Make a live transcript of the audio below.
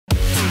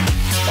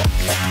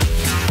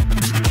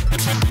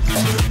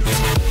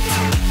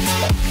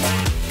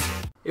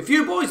If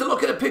you boys are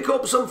looking to pick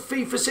up some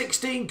FIFA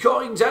 16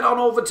 coins, head on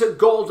over to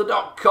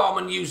golder.com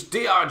and use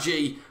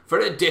DRG for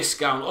a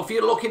discount. Or if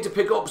you're looking to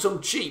pick up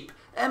some cheap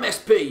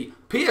MSP,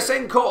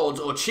 PSN codes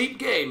or cheap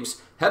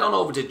games, head on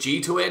over to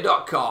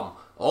g2a.com.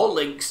 All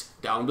links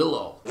down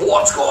below.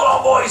 What's going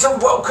on, boys,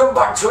 and welcome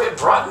back to a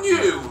brand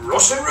new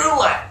Russian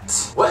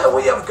Roulette, where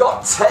we have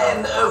got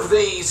 10 of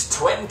these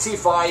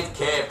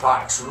 25k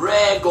packs,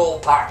 rare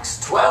gold packs,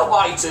 12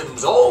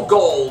 items, all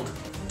gold.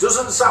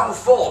 Doesn't sound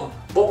fun,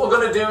 but we're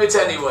going to do it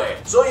anyway.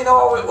 So you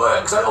know how it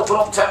works. I open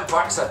up 10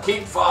 packs, I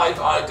keep 5,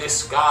 I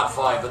discard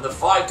 5. And the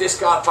 5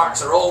 discard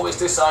packs are always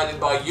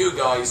decided by you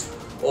guys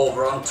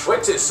over on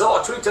Twitter. So I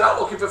tweeted out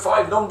looking for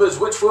 5 numbers,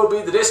 which will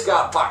be the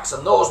discard packs.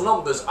 And those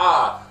numbers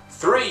are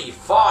 3,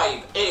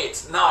 5,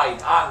 8, 9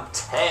 and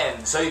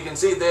 10. So you can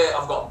see there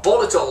I've got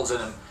bullet holes in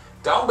them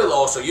down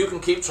below so you can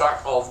keep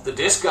track of the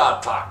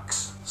discard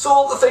packs.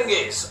 So the thing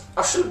is,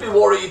 I should be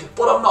worried,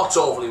 but I'm not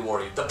overly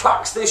worried. The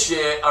packs this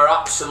year are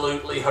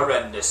absolutely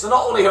horrendous. They're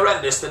not only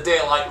horrendous, they're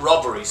daylight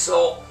robbery.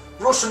 So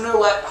Russian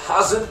Roulette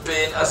hasn't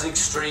been as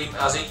extreme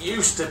as it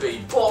used to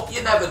be, but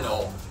you never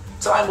know.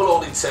 Time will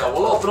only tell.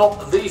 We'll open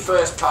up the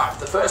first pack.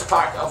 The first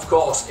pack, of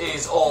course,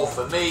 is all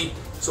for me.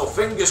 So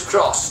fingers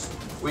crossed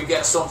we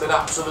get something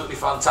absolutely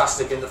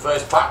fantastic in the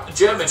first pack. The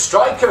German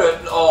striker,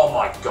 oh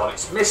my god,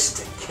 it's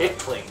Mr.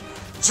 Kipling.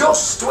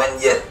 Just when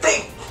you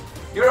think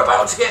you're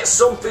about to get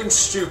something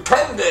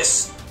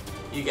stupendous,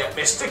 you get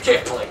Mr.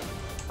 Kipling.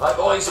 Right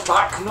boys,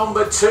 pack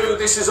number 2,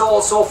 this is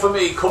also for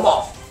me, come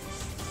on.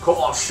 Come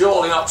on,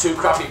 surely not 2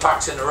 crappy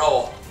packs in a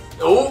row.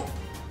 Oh,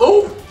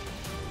 oh,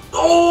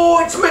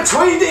 oh, it's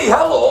Matuidi,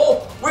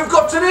 hello. We've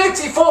got an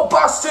 84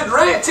 bastard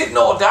rated,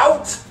 no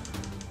doubt.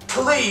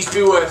 Please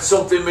be worth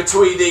something,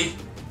 Matuidi.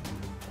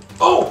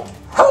 Oh,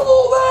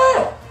 hello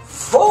there!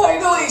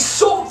 Finally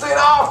something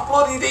half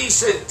bloody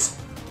decent!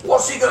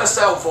 What's he going to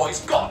sell for? He's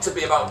got to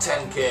be about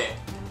 10k.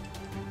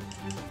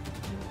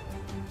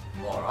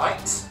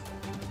 Alright.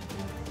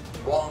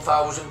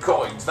 1,000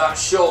 coins. That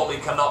surely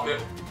cannot be...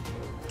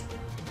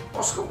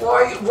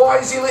 Why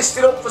is he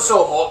listed up for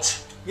so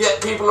much,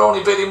 yet people are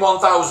only bidding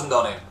 1,000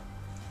 on him?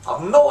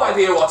 I've no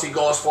idea what he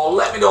goes for.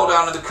 Let me know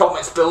down in the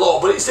comments below.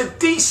 But it's a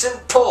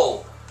decent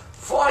pull.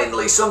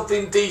 Finally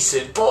something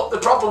decent. But the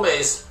problem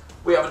is,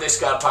 we have a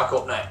discard pack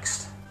up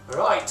next.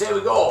 Right, here we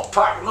go.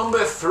 Pack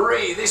number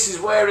 3. This is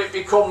where it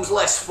becomes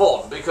less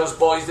fun because,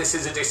 boys, this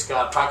is a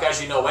discard pack.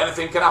 As you know,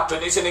 anything can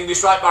happen. It's an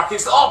English right back.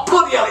 It's... Oh,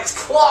 bloody hell, it's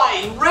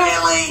Klein.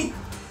 Really?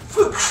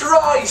 For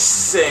Christ's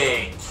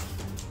sake.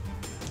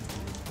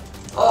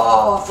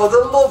 Oh, for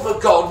the love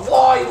of God.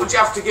 Why would you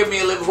have to give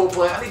me a Liverpool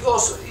player? And he's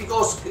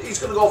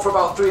going to go for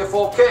about 3 or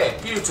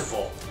 4k.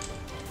 Beautiful.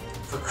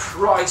 For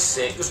Christ's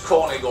sake, does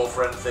Corney go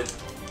for anything?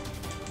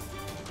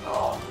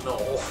 Oh no,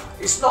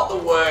 it's not the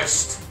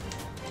worst,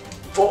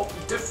 but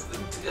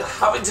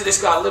having to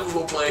discard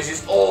Liverpool players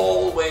is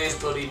always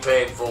bloody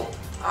painful,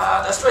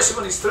 and especially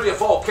when it's 3 or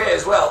 4k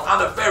as well,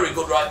 and a very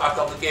good right back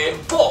on the game.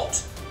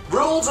 But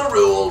rules are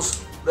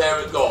rules. There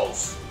it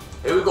goes.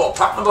 Here we go.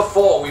 Pack number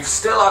 4. We've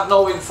still had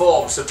no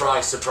inform.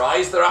 Surprise,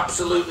 surprise. They're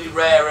absolutely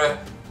rarer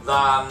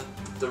than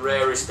the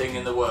rarest thing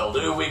in the world.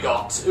 Who we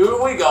got?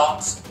 Who we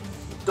got?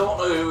 Don't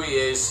know who he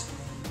is.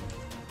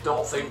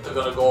 Don't think they're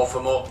going to go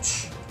for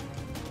much.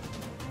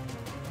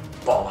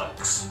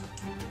 Bollocks.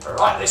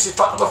 Alright, this is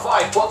pack number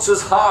 5. Puts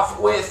us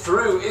halfway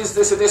through. Is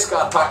this a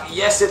discard pack?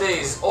 Yes, it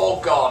is. Oh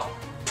god.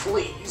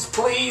 Please,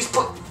 please,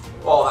 please.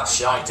 Oh, that's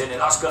shite, isn't it?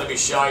 That's going to be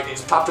shite.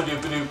 It's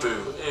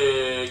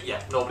Papadoo-Padoo-Poo.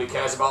 Yeah, nobody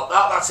cares about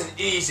that. That's an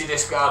easy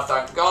discard,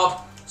 thank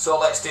god. So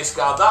let's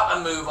discard that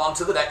and move on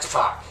to the next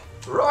pack.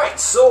 Right,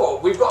 so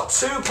we've got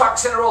 2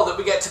 packs in a row that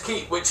we get to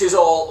keep, which is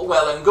all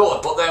well and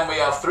good. But then we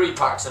have 3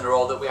 packs in a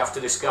row that we have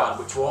to discard,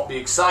 which won't be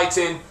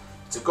exciting.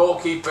 It's a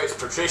goalkeeper, it's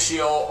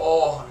Patricio.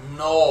 Oh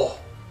no.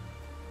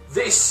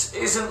 This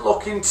isn't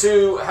looking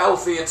too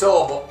healthy at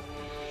all, but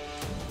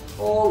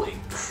holy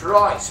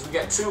Christ, we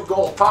get 2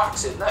 gold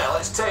packs in there.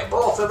 Let's take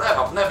both of them.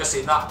 I've never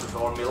seen that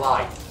before in my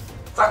life.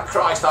 Thank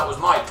Christ that was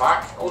my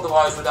pack,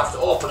 otherwise we'd have to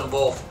open them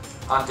both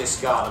and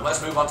discard them.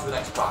 Let's move on to the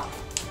next pack.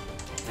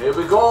 Here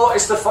we go,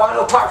 it's the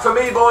final pack for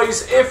me,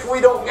 boys. If we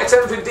don't get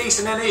anything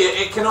decent in here,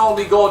 it can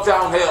only go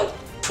downhill.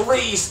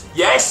 Please,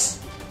 yes?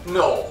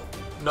 No.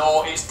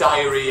 No, it's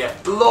diarrhea.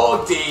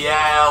 Bloody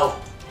hell.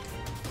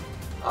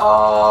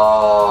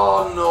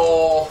 Oh,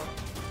 no.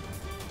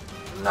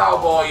 Now,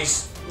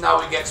 boys,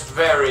 now it gets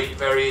very,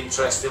 very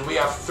interesting. We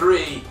have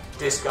 3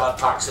 discard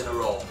packs in a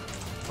row.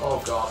 Oh,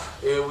 God.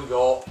 Here we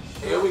go.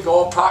 Here we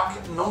go.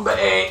 Pack number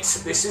 8.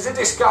 This is a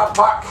discard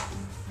pack.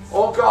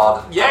 Oh,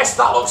 God. Yes,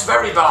 that looks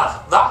very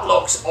bad. That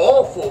looks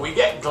awful. We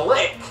get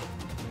Glick.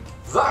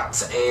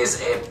 That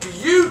is a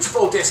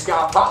beautiful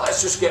discard pack.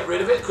 Let's just get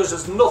rid of it because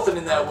there's nothing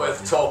in there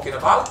worth talking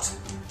about.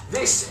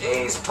 This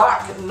is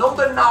pack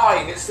number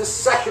 9. It's the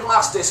second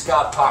last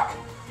discard pack.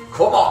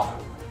 Come on.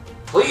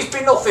 Please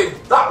be nothing.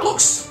 That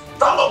looks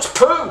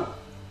poo.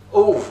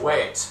 Oh,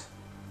 wait.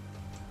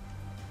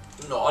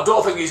 No, I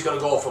don't think he's going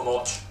to go for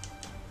much.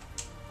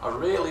 I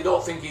really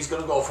don't think he's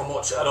going to go for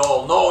much at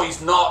all. No,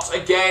 he's not.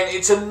 Again,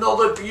 it's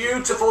another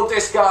beautiful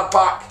discard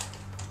pack.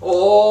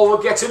 Oh,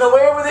 we're getting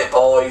away with it,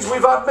 boys.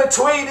 We've had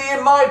Matuidi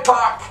in my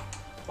pack.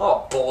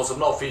 Oh, balls, I've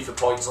no FIFA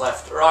points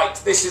left. Right,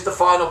 this is the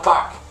final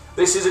pack.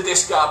 This is a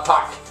discard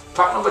pack.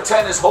 Pack number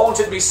 10 has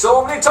haunted me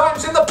so many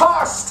times in the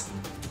past.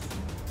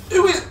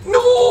 Who is...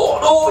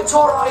 No, it's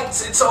alright.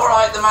 It's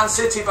alright. The Man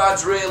City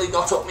badge really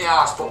got up my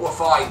arse, but we're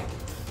fine.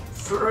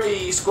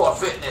 3 squad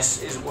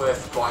fitness is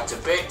worth quite a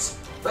bit.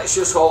 Let's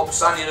just hope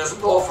Sanya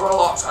doesn't go for a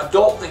lot. I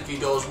don't think he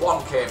does.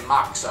 1k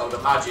max, I would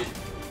imagine.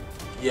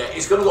 Yeah,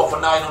 he's going to go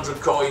for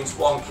 900 coins,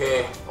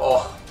 1k.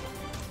 Oh,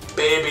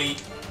 baby.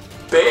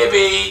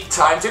 Baby,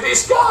 time to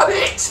discard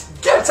it.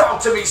 Get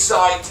out of his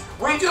sight.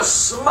 We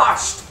just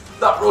smashed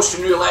that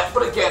Russian roulette,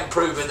 but again,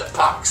 proving that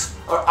packs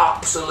are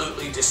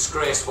absolutely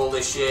disgraceful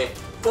this year.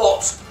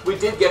 But we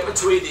did get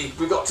Matuidi.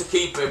 We got to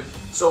keep him.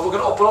 So we're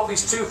going to open up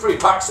these 2 free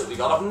packs that we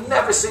got. I've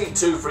never seen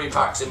 2 free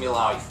packs in my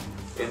life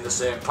in the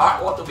same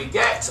pack. What do we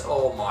get?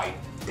 Oh my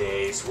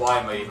days. Why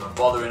am I even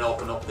bothering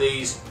opening up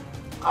these?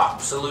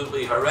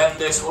 Absolutely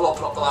horrendous. We'll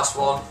open up the last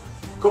one.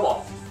 Come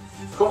on.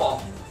 Come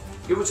on.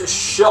 Give us a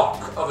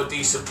shock of a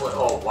decent play.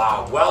 Oh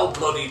wow. Well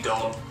bloody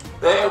done.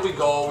 There we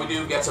go. We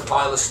do get a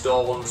pile of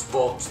stones,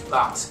 but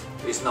that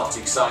is not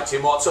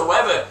exciting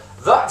whatsoever.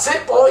 That's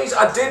it, boys.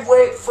 I did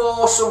wait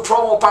for some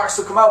promo packs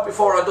to come out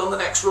before I'd done the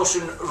next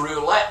Russian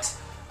roulette.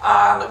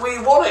 And we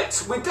won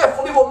it. We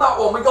definitely won that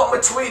one. We got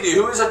Matuidi,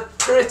 who is a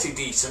pretty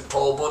decent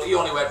pull, but he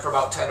only went for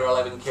about 10 or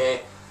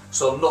 11k.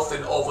 So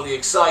nothing overly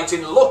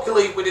exciting.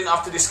 Luckily, we didn't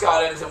have to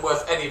discard anything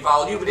worth any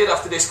value. We did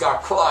have to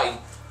discard Klein,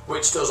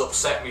 which does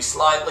upset me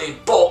slightly.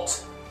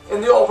 But in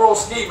the overall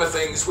scheme of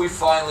things, we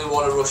finally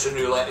won a Russian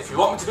roulette. If you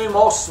want me to do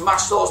more,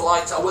 smash those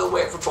likes. I will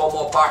wait for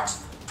promo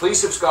packs. Please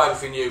subscribe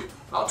if you're new.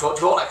 I'll talk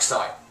to you all next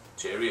time.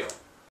 Cheerio.